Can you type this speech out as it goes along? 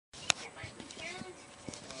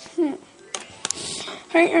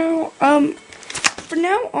Right now, for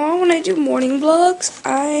now on, when I do morning vlogs,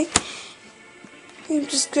 I'm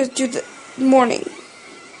just gonna do the morning.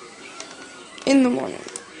 In the morning.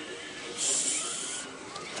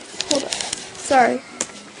 Hold on. Sorry.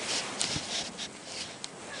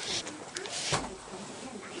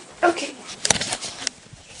 Okay.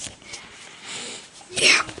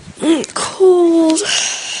 Yeah. Cold.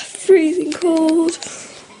 Freezing cold.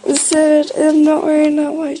 Instead, I'm not wearing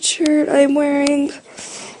that white shirt. I'm wearing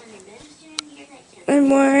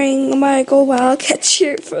my Go Wildcat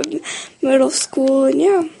shirt from middle school, and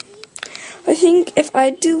yeah. I think if I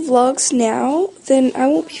do vlogs now, then I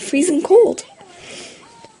won't be freezing cold.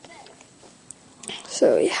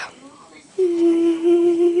 So, yeah.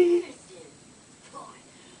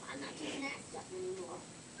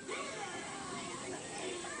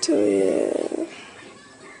 So, yeah.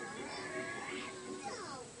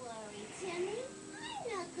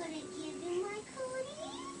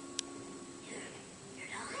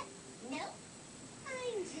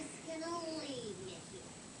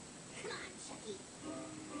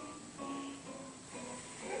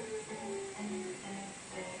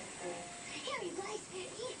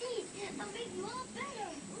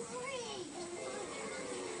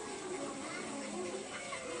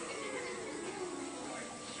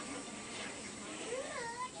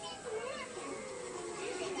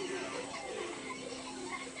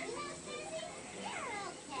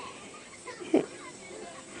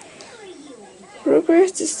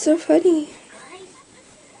 Rugrats is so funny.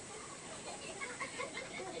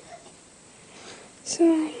 So,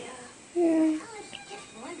 yeah.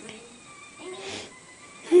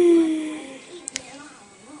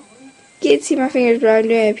 Can't see my fingers, but I'm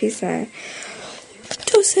doing a peace sign.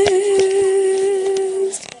 Doses.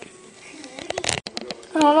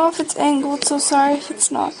 I don't know if it's angled, so sorry if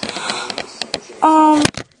it's not.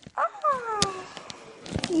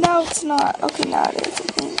 No, it's not. Okay, now it is, I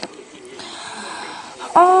think.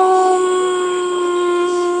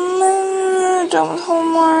 Done with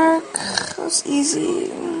homework. It was easy.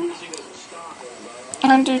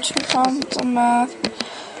 I do 2 problems of math.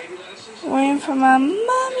 Waiting for my mommy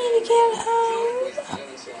to get home.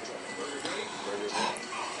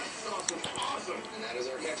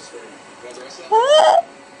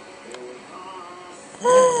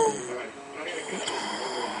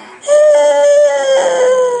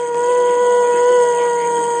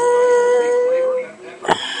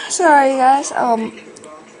 Sorry, guys.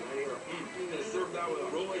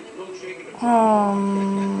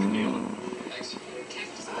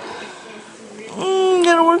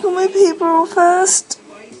 Gotta work on my paper real fast.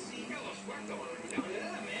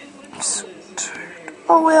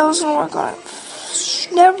 Oh wait, I was gonna work on it.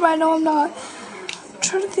 Never mind, no I'm not. I'm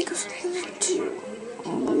trying to think of something to do.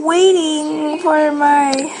 I'm waiting for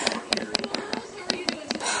my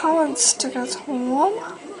palette stickers home.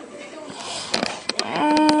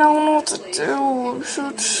 I don't know what to do. I'm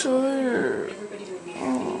so tired.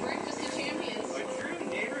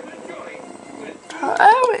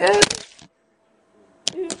 Oh, yeah.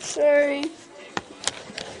 Oops, sorry.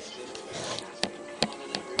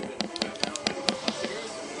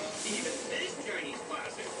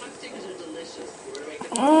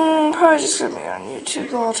 Probably just gonna be on YouTube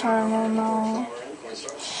the whole time. I don't know.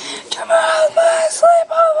 Tomorrow's my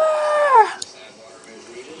sleepover!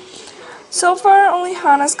 So far, only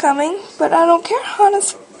Hannah's coming, but I don't care.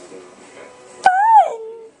 Hannah's fun!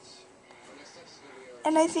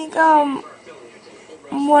 And I think,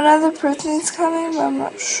 one other person's coming, but I'm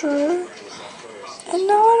not sure. And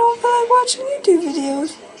now I don't feel like watching YouTube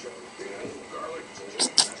videos.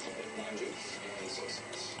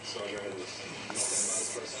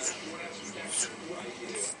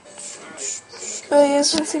 Oh, you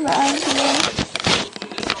guys want to see my eyes again?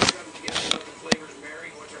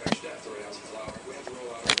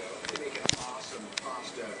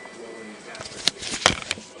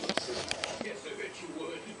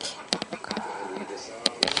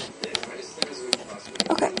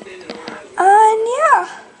 Okay. And yeah.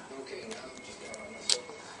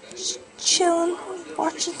 Just chilling,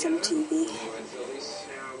 watching some TV.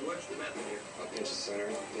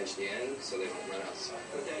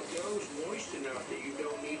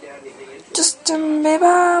 Justin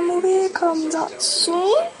Bieber movie comes out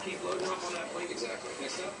soon.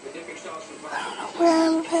 I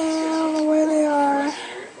don't know where they are.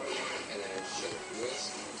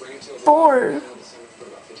 Bored.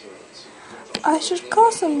 I should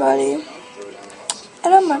call somebody.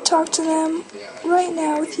 And I'm gonna talk to them right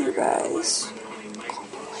now with you guys.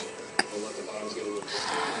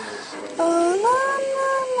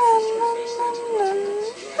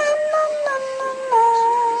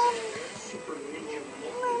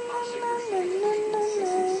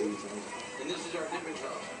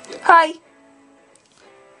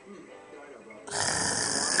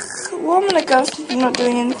 gonna go since I'm not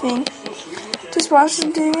doing anything. Just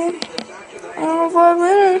watching TV. I don't know if I'm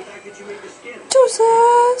later.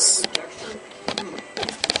 Deuces!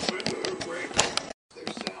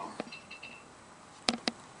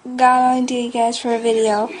 Got an idea, you guys, for a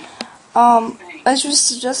video. I was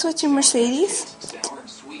just with your Mercedes.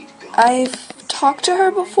 I've talked to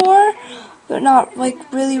her before, but not like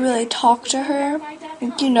really talk to her.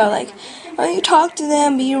 Like, you know, like, oh, you talk to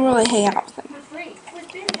them, but you don't really hang out with them.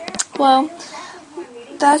 Well,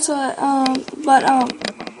 that's what,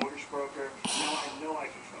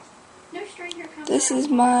 this is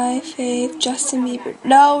my fave, Justin Bieber.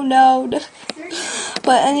 No.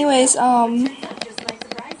 But anyways, I'm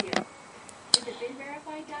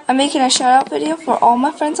making a shout out video for all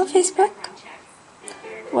my friends on Facebook.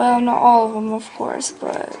 Well, not all of them, of course,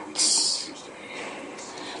 but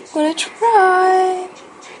I'm gonna try.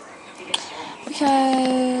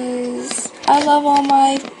 Because I love all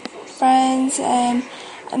my friends and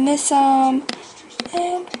I miss them.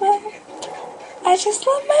 And, well, I just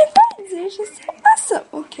love my friends. They're just so awesome.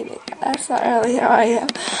 I'm kidding. That's not really how I am.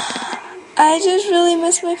 I just really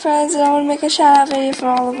miss my friends and I want to make a shout out video for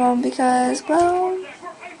all of them because, well,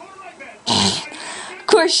 of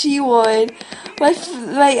course she would. My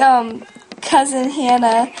cousin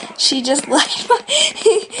Hannah, she just liked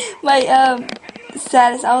my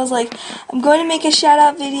status. I was like, I'm going to make a shout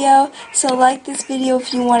out video, so like this video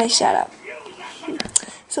if you want a shout out.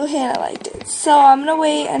 So Hannah liked it. So I'm gonna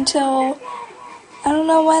wait until, I don't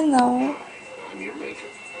know when though.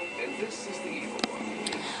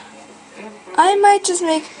 I might just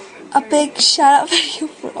make a big shout out video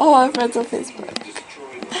for all my friends on Facebook.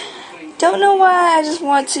 Don't know why, I just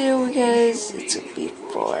want to because it's a be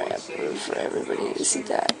forever for everybody to see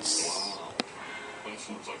that.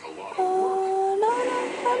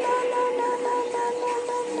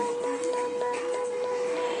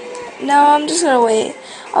 No, I'm just gonna wait.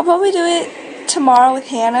 I'll probably do it tomorrow with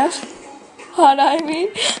Hannah. I mean,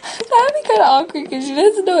 that would be kind of awkward because she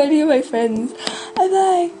doesn't know any of my friends.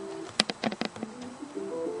 Bye.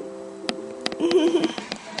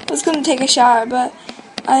 I was gonna take a shower, but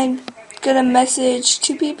I'm gonna message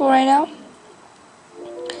 2 people right now.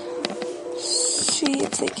 See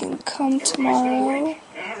if they can come tomorrow.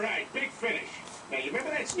 Alright, big finish. Now, you remember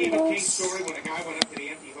that Stephen King story when a guy went up to the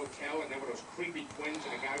empty hotel and there were those creepy twins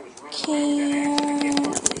and a guy was running around?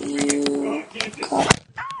 Can you come?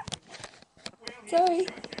 Sorry.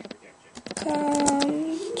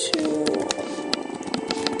 Come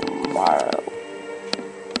tomorrow.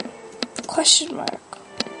 Question mark.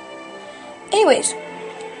 Anyways.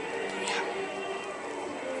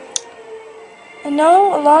 I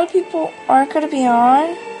know a lot of people aren't going to be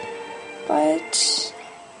on, but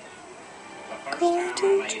I'm going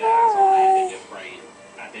to try.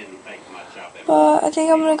 But I think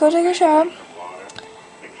I'm going to go take a shower.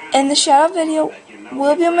 And the shout out video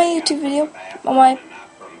will be on my YouTube video. I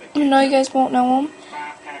know you guys won't know them,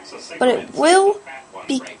 but it will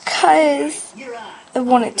because I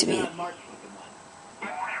want it to be.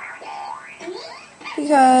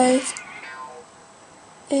 Because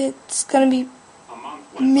it's going to be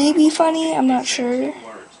maybe funny, I'm not sure.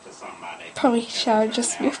 Probably shout out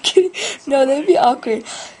Justin Bieber. I'm kidding. No, that'd be awkward.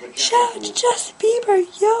 Shout out to Justin Bieber,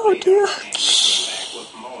 yo, dude.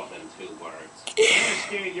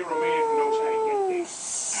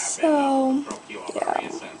 So, yeah.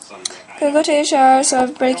 Gonna go take a shower so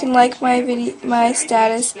everybody can like my video, my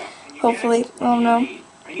status. Hopefully, I don't know,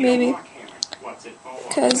 maybe.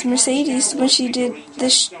 Because Mercedes, when she did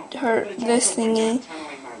this thingy,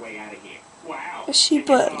 she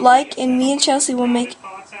put like, and me and Chelsea will make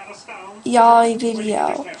y'all a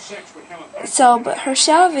video. So, but her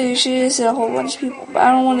shout video, she just did a whole bunch of people, but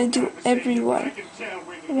I don't want to do everyone.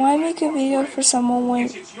 Why make a video for someone when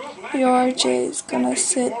your J's gonna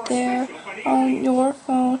sit there on your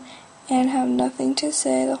phone and have nothing to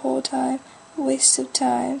say the whole time? Waste of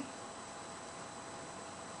time.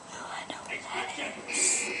 Oh, I know what that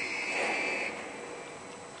is.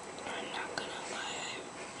 I'm not gonna lie, I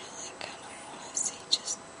really kinda wanna see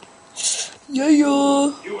just... Yeah.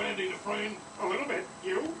 You Andy the friend? A little bit.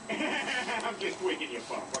 You? I'm just tweaking your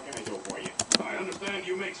phone. What can I do for you? I understand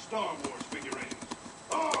you make Star Wars figurines.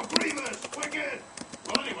 Oh, Grievous! Wicked!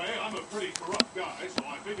 Well, anyway, I'm a pretty corrupt guy, so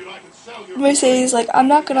I figured I could sell your... Mercedes, like, I'm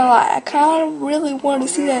not gonna lie, I kinda really want to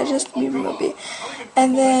see that Justin Bieber movie.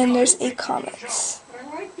 And then there's 8 comments.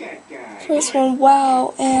 First one,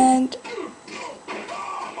 wow, and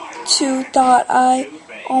 2 thought I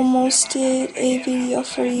almost did a video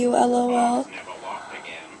for you, LOL.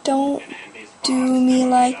 Don't do me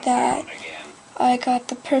like that. I got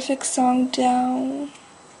the perfect song down.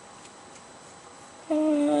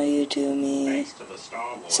 Oh, you do me. Thanks to the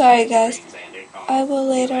Star Wars Sorry, guys. figurines and it I will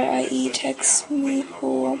later. Text me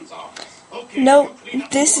who. Nope,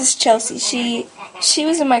 this is Chelsea. She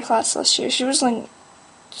was in my class last year. She was like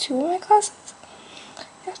 2 of my classes.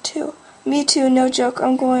 Yeah, 2. Me too. No joke.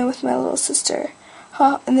 I'm going with my little sister.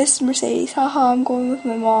 And this is Mercedes. Haha. I'm going with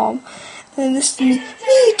my mom. And this is me.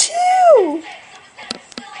 Me too.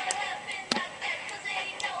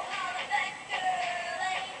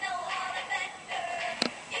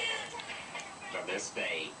 To this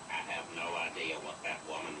day, I have no idea what that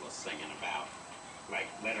woman was singing about. Like,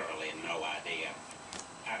 literally no idea.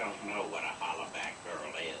 I don't know what a hollaback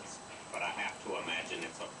girl is, but I have to imagine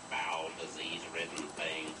it's a foul, disease-ridden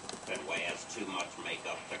thing that wears too much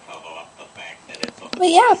makeup to cover up the fact that it's a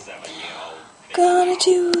 7-year-old. Gonna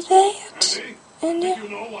do that. And you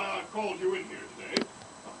know why I called you in here today?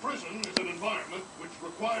 A prison is an environment which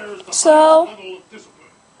requires the So, level of discipline.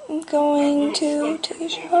 I'm going to take a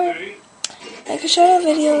shower. Make a shower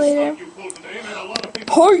video later.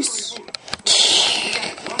 Peace.